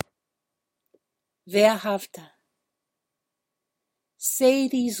Ve'ahavta. Say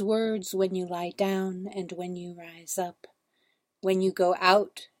these words when you lie down and when you rise up, when you go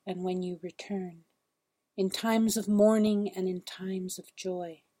out and when you return, in times of mourning and in times of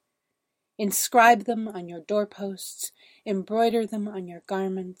joy. Inscribe them on your doorposts, embroider them on your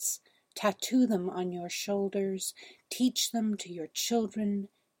garments, tattoo them on your shoulders, teach them to your children,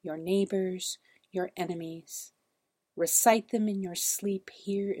 your neighbors, your enemies. Recite them in your sleep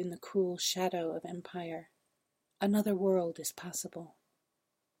here in the cruel shadow of empire. Another world is possible.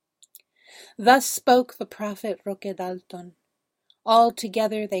 Thus spoke the prophet Roque Dalton. All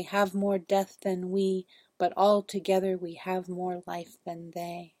together they have more death than we, but all together we have more life than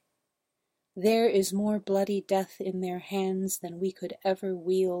they. There is more bloody death in their hands than we could ever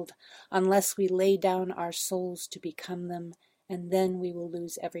wield, unless we lay down our souls to become them, and then we will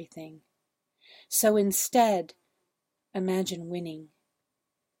lose everything. So instead, imagine winning.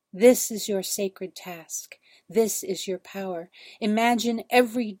 This is your sacred task. This is your power. Imagine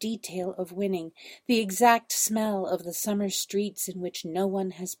every detail of winning, the exact smell of the summer streets in which no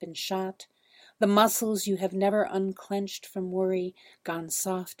one has been shot, the muscles you have never unclenched from worry, gone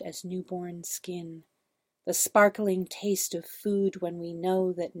soft as newborn skin, the sparkling taste of food when we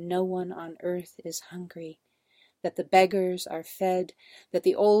know that no one on earth is hungry, that the beggars are fed, that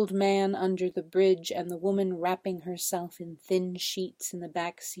the old man under the bridge and the woman wrapping herself in thin sheets in the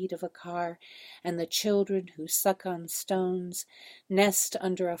back seat of a car, and the children who suck on stones, nest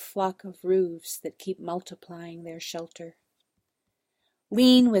under a flock of roofs that keep multiplying their shelter.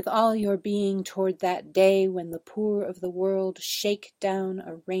 Lean with all your being toward that day when the poor of the world shake down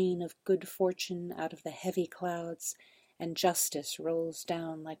a rain of good fortune out of the heavy clouds, and justice rolls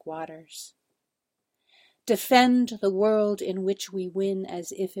down like waters. Defend the world in which we win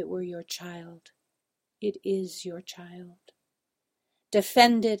as if it were your child. It is your child.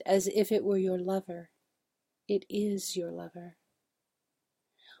 Defend it as if it were your lover. It is your lover.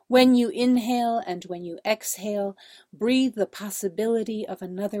 When you inhale and when you exhale, breathe the possibility of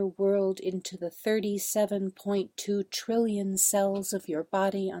another world into the 37.2 trillion cells of your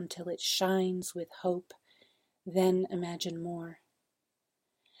body until it shines with hope. Then imagine more.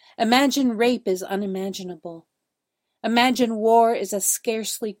 Imagine rape is unimaginable. Imagine war is a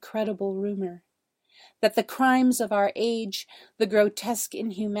scarcely credible rumor. That the crimes of our age, the grotesque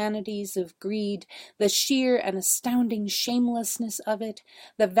inhumanities of greed, the sheer and astounding shamelessness of it,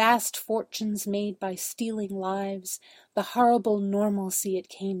 the vast fortunes made by stealing lives, the horrible normalcy it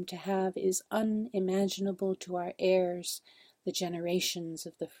came to have is unimaginable to our heirs, the generations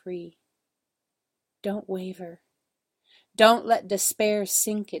of the free. Don't waver. Don't let despair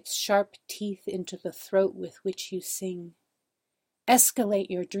sink its sharp teeth into the throat with which you sing. Escalate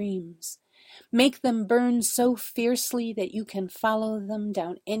your dreams. Make them burn so fiercely that you can follow them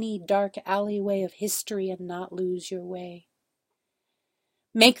down any dark alleyway of history and not lose your way.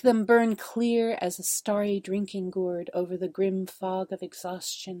 Make them burn clear as a starry drinking gourd over the grim fog of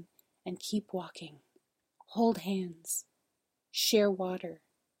exhaustion, and keep walking. Hold hands. Share water.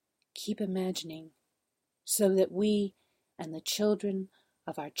 Keep imagining, so that we and the children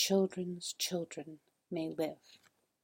of our children's children may live.